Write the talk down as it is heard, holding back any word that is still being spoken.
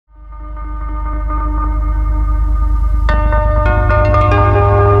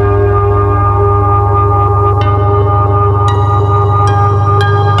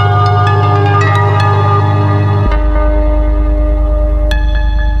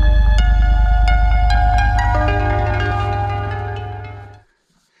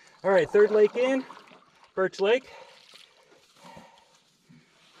third lake in, Birch Lake.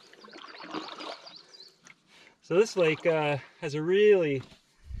 So this lake has a really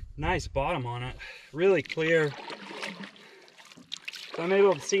nice bottom on it, really clear. So I'm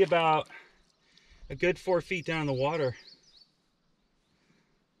able to see about a good 4 feet down in the water.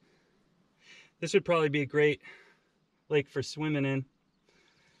 This would probably be a great lake for swimming in.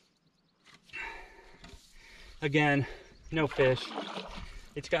 Again, no fish.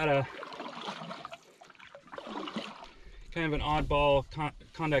 It's got a kind of an oddball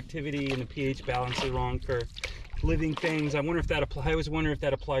conductivity, and the pH balance is wrong for living things. I wonder if that applies. I always wonder if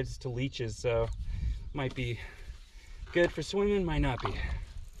that applies to leeches. So might be good for swimming, might not be.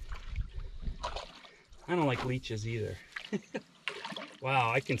 I don't like leeches either.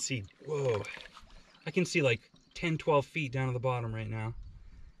 Wow, I can see, whoa. I can see like 10, 12 feet down to the bottom right now.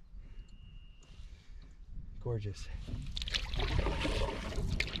 Gorgeous.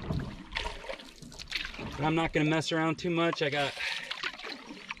 But I'm not gonna mess around too much. I got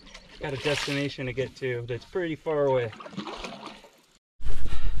a destination to get to that's pretty far away.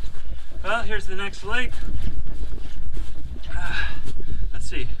 Well, here's the next lake. Let's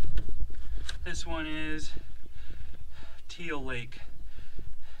see. This one is Teal Lake.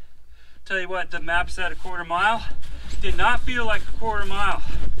 Tell you what, the map said a quarter mile. Did not feel like a quarter mile.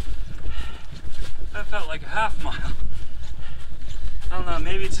 That felt like a half mile. I don't know,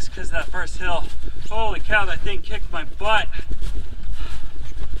 maybe it's just because of that first hill. Holy cow, that thing kicked my butt.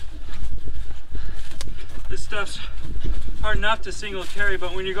 This stuff's hard enough to single carry,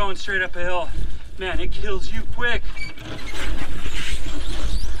 but when you're going straight up a hill, man, it kills you quick.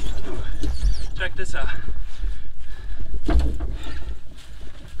 Ooh, check this out.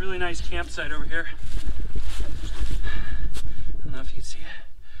 Really nice campsite over here. I don't know if you can see it.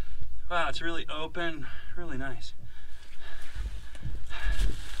 Wow, it's really open, really nice.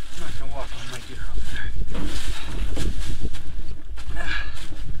 I'm not gonna walk on my gear over there.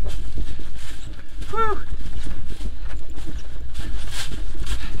 Whew.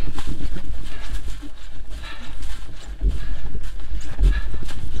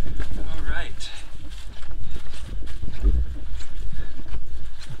 All right.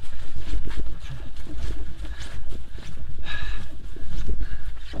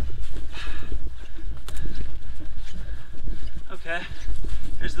 Okay,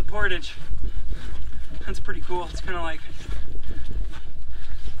 there's the portage. That's pretty cool. It's kind of like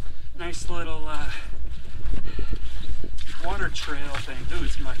nice little water trail thing. Ooh,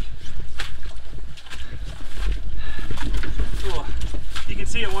 it's muddy. Cool. You can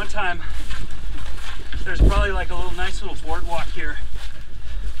see at one time there's probably like a little nice little boardwalk here.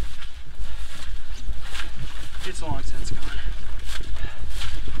 It's long since gone.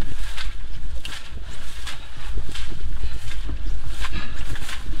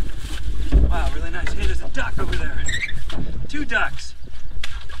 Wow, really nice. Hey, there's a duck over there. 2 ducks.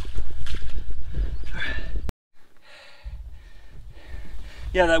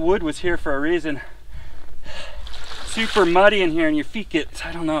 Yeah, that wood was here for a reason. Super muddy in here, and your feet get,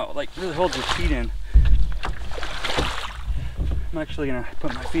 I don't know, like really holds your feet in. I'm actually gonna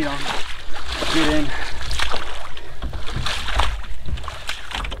put my feet on, get in.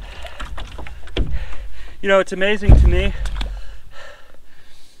 You know, it's amazing to me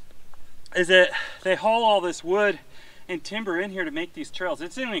is that they haul all this wood and timber in here to make these trails.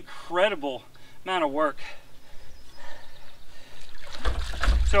 It's an incredible amount of work.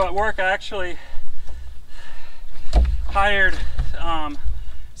 So at work, I actually hired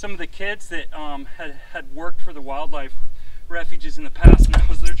some of the kids that had worked for the wildlife refuges in the past, and that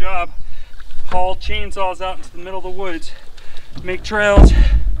was their job. Haul chainsaws out into the middle of the woods, make trails,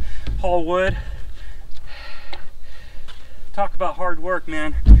 haul wood. Talk about hard work,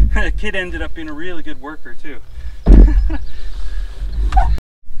 man. The kid ended up being a really good worker too.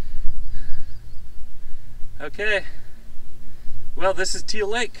 Okay, well, this is Teal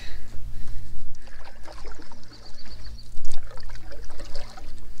Lake.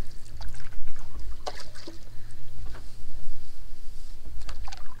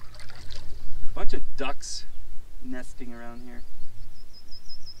 A bunch of ducks nesting around here.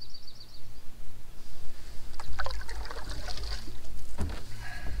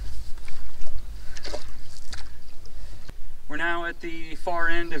 We're now at the far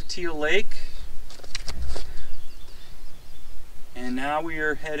end of Teal Lake, and now we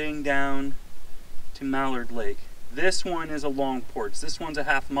are heading down to Mallard Lake. This one is a long portage. This one's a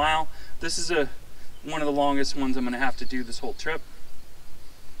half mile. This is one of the longest ones I'm going to have to do this whole trip.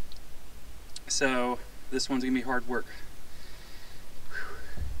 So this one's going to be hard work.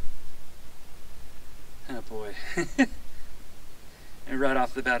 Oh boy. And right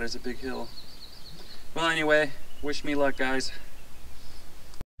off the bat is a big hill. Well, anyway, wish me luck, guys.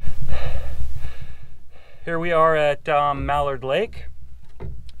 Here we are at Mallard Lake.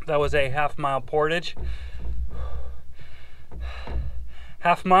 That was a half-mile portage.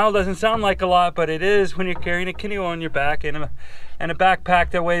 Half mile doesn't sound like a lot, but it is when you're carrying a canoe on your back and a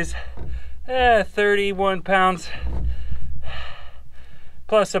backpack that weighs 31 pounds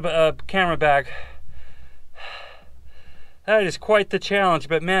plus a camera bag. That is quite the challenge,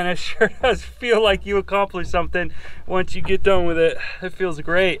 but man, it sure does feel like you accomplished something once you get done with it. It feels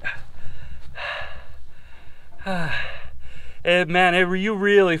great. You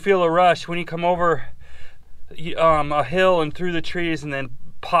really feel a rush when you come over a hill and through the trees, and then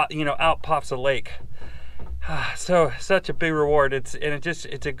out pops a lake. So such a big reward. It's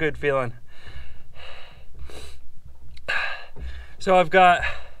a good feeling. So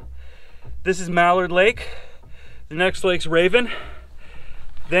this is Mallard Lake. The next lake's Raven,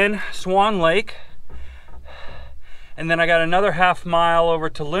 then Swan Lake, and then I got another half mile over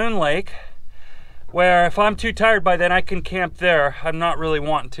to Loon Lake, where if I'm too tired by then I can camp there. I'm not really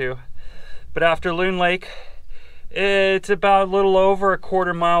wanting to. But after Loon Lake, it's about a little over a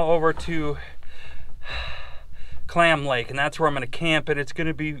quarter mile over to Clam Lake, and that's where I'm gonna camp, and it's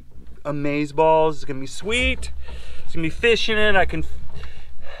gonna be amazeballs. It's gonna be sweet. It's gonna be fish in it. I can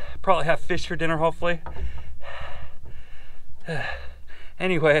probably have fish for dinner, hopefully.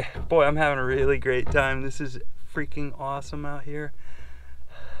 Anyway, boy, I'm having a really great time. This is freaking awesome out here.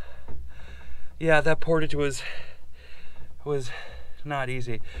 Yeah, that portage was not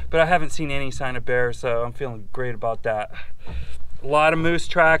easy, but I haven't seen any sign of bears, so I'm feeling great about that. A lot of moose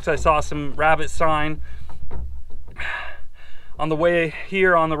tracks. I saw some rabbit sign. On the way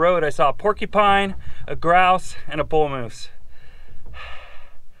here on the road, I saw a porcupine, a grouse, and a bull moose.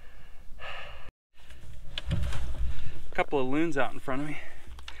 A couple of loons out in front of me.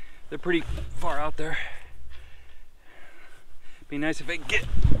 They're pretty far out there. Be nice if I could get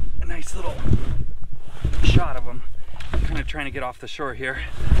a nice little shot of them. I'm kind of trying to get off the shore here.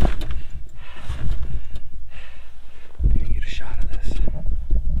 Maybe get a shot of this.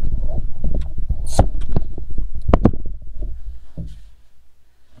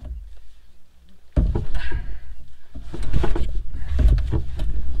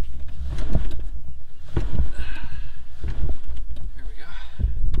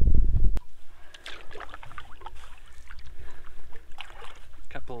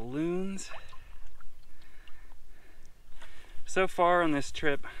 Loons. So far on this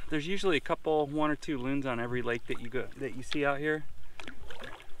trip, there's usually one or two loons on every lake that you see out here.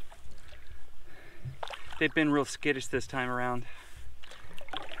 They've been real skittish this time around.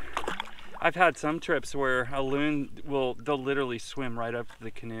 I've had some trips where a loon they'll literally swim right up to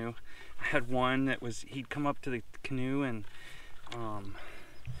the canoe. I had one that he'd come up to the canoe and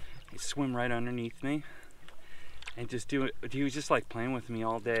he'd swim right underneath me. And he was just like playing with me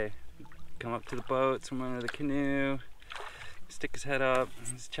all day. Come up to the boat, swim under the canoe, stick his head up, and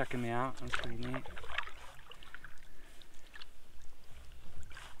he's checking me out. That was pretty neat.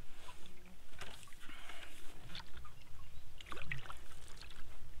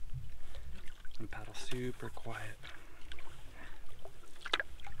 And paddle super quiet.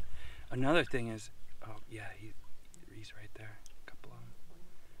 Another thing is, oh yeah, he's right there. A couple of them.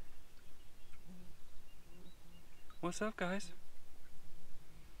 What's up, guys?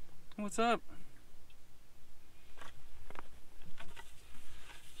 What's up?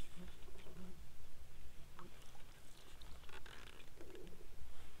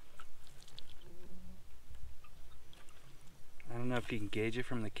 I don't know if you can gauge it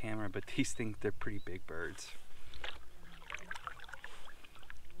from the camera, but these things, they're pretty big birds.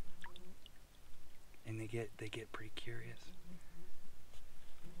 And they get pretty curious.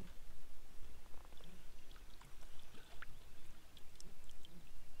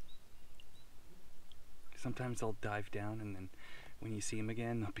 Sometimes they'll dive down, and then when you see them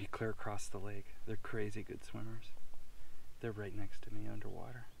again, they'll be clear across the lake. They're crazy good swimmers. They're right next to me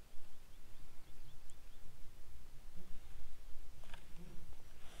underwater.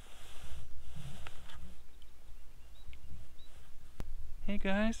 Hey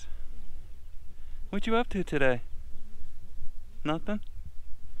guys, what you up to today? Nothing?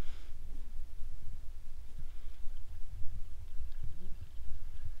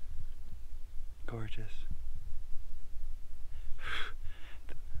 Gorgeous.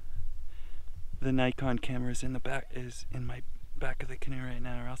 The Nikon camera is in my back of the canoe right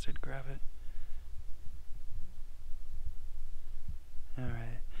now, or else I'd grab it.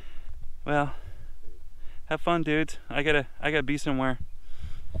 Alright. Well, have fun, dudes. I gotta be somewhere.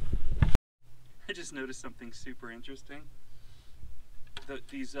 I just noticed something super interesting.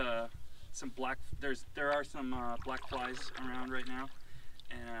 these some black. There are some black flies around right now,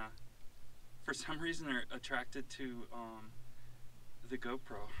 and for some reason they're attracted to the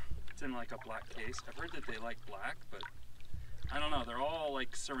GoPro. It's in like a black case. I've heard that they like black, but I don't know. They're all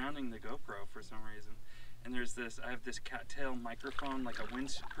like surrounding the GoPro for some reason. And there's this. I have this cattail microphone, like a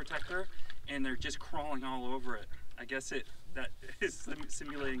wind protector, and they're just crawling all over it. I guess that is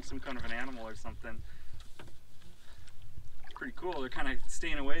simulating some kind of an animal or something. Pretty cool. They're kind of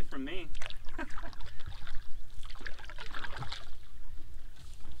staying away from me.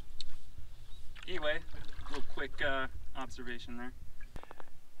 Anyway, a little quick observation there.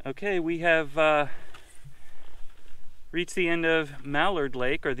 Okay, we have reached the end of Mallard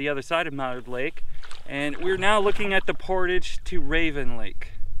Lake, or the other side of Mallard Lake, and we're now looking at the portage to Raven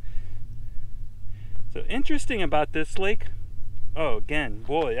Lake. So interesting about this lake, oh, again,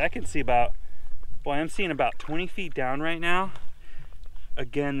 boy, I can see about, boy, I'm seeing about 20 feet down right now.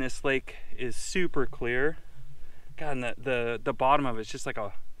 Again, this lake is super clear. God, and the bottom of it's just like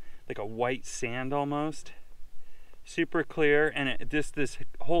a white sand almost. Super clear, and this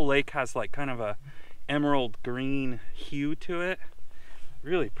whole lake has like kind of a emerald green hue to it.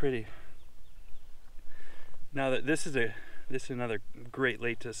 Really pretty. Now that this is another great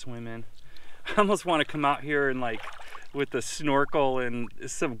lake to swim in. I almost want to come out here and like with a snorkel and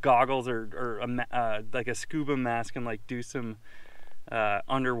some goggles or like a scuba mask and like do some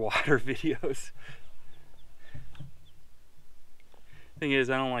underwater videos. Thing is,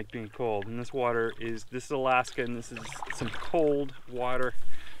 I don't like being cold, and this is Alaska, and this is some cold water.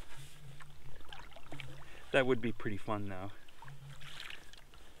 That would be pretty fun though.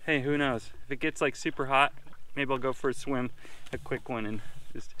 Hey, who knows? If it gets like super hot, maybe I'll go for a swim, a quick one, and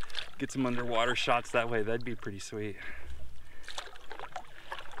just get some underwater shots that way. That'd be pretty sweet.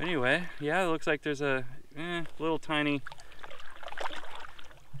 Anyway, yeah, it looks like there's a little tiny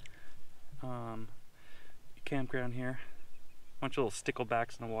campground here. Bunch of little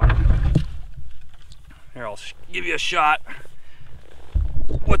sticklebacks in the water. Here, I'll give you a shot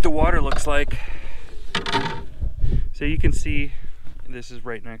what the water looks like. So you can see this is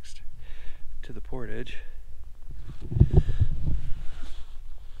right next to the portage.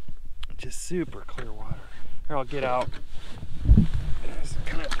 Just super clear water. Here, I'll get out. Just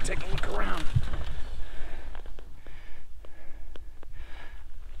kind of take a look around.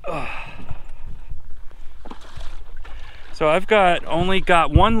 So I've only got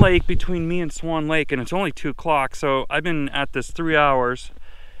one lake between me and Swan Lake, and it's only 2 o'clock. So I've been at this 3 hours.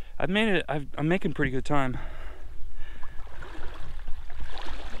 I'm making pretty good time.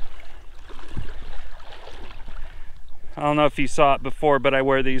 I don't know if you saw it before, but I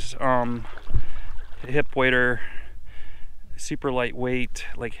wear these hip waders, super lightweight,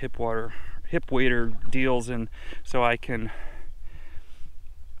 like hip wader deals, and so I can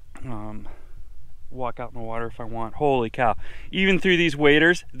walk out in the water if I want. Holy cow. Even through these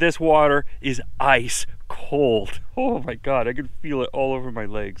waders, this water is ice cold. Oh my God, I can feel it all over my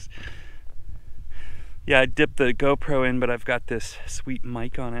legs. Yeah, I dipped the GoPro in, but I've got this sweet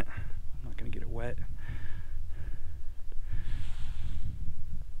mic on it. I'm not gonna get it wet.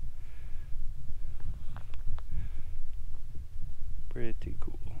 Pretty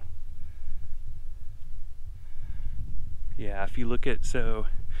cool. Yeah, if you look at, so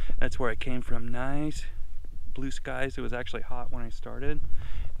that's where I came from. Nice blue skies. It was actually hot when I started.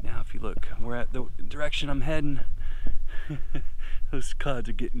 Now if you look, we're at the direction I'm heading. Those clouds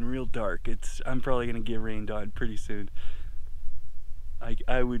are getting real dark. I'm probably gonna get rained on pretty soon.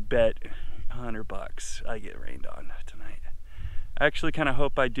 I would bet $100 I get rained on tonight. I actually kind of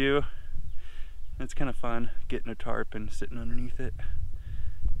hope I do. It's kind of fun getting a tarp and sitting underneath it.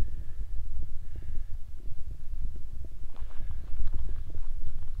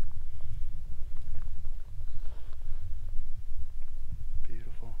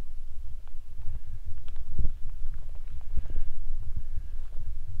 Beautiful.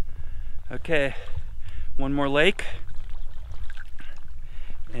 Okay, one more lake,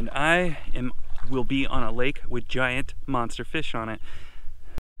 and will be on a lake with giant monster fish on it.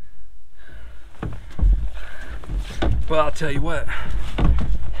 Well, I'll tell you what,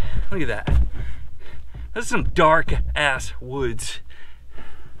 look at that. That's some dark ass woods.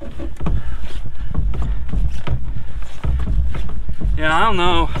 Yeah, I don't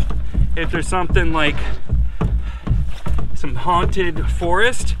know if there's something like some haunted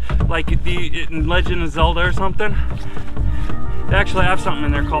forest, like in Legend of Zelda or something. They actually have something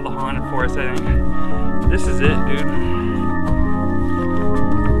in there called the haunted forest, I think. This is it, dude.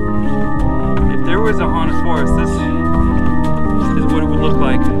 If there was a haunted forest, this is what it would look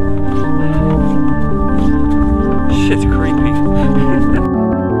like. Shit's creepy.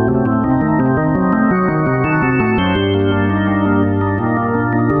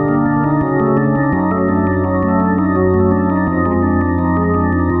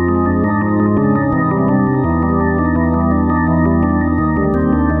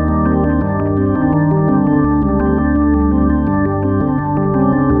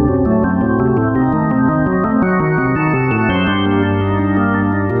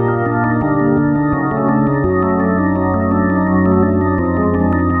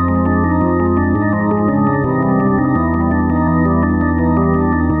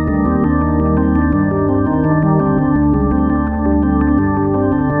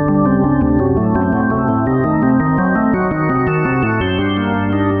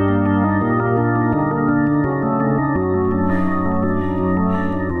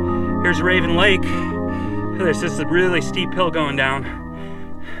 Lake. There's just a really steep hill going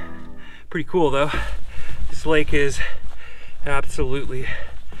down. Pretty cool though. This lake is absolutely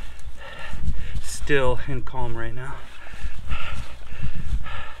still and calm right now.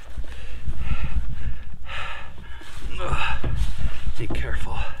 Be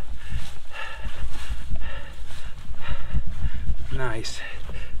careful. Nice.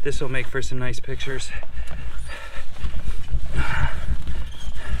 This will make for some nice pictures.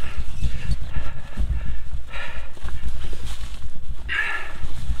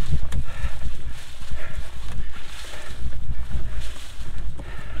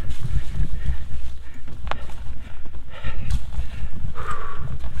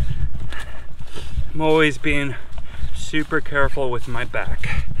 I'm always being super careful with my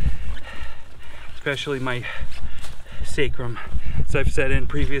back, especially my sacrum. As I've said in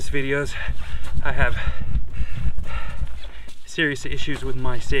previous videos, I have serious issues with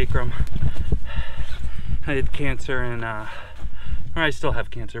my sacrum. I had cancer and or I still have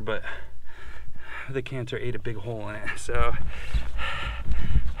cancer, but the cancer ate a big hole in it. So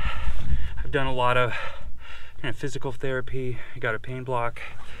I've done a lot of kind of physical therapy. I got a pain block.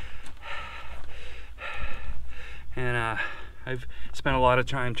 And I've spent a lot of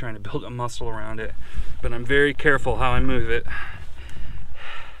time trying to build a muscle around it, but I'm very careful how I move it.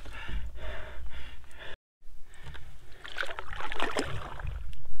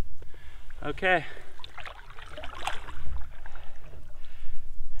 Okay.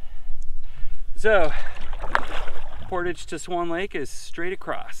 So, portage to Swan Lake is straight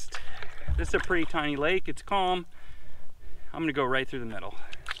across. This is a pretty tiny lake, it's calm. I'm gonna go right through the middle.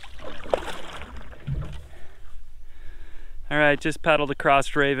 All right, just paddled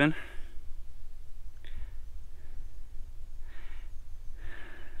across Raven.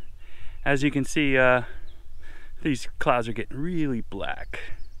 As you can see, these clouds are getting really black.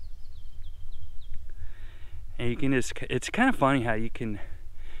 And you can just, it's kind of funny how you can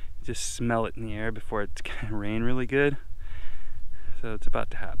just smell it in the air before it's gonna rain really good. So it's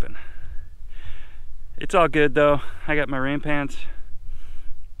about to happen. It's all good though. I got my rain pants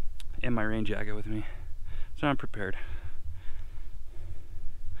and my rain jacket with me, so I'm prepared.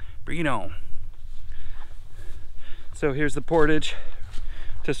 Bring it on. So here's the portage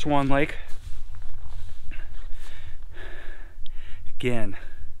to Swan Lake. Again,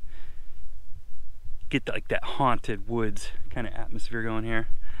 get like that haunted woods kind of atmosphere going here.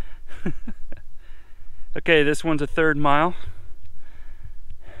 Okay, this one's a 3rd mile.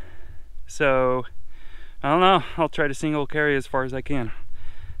 So, I don't know, I'll try to single carry as far as I can.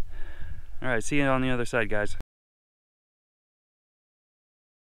 All right, see you on the other side, guys.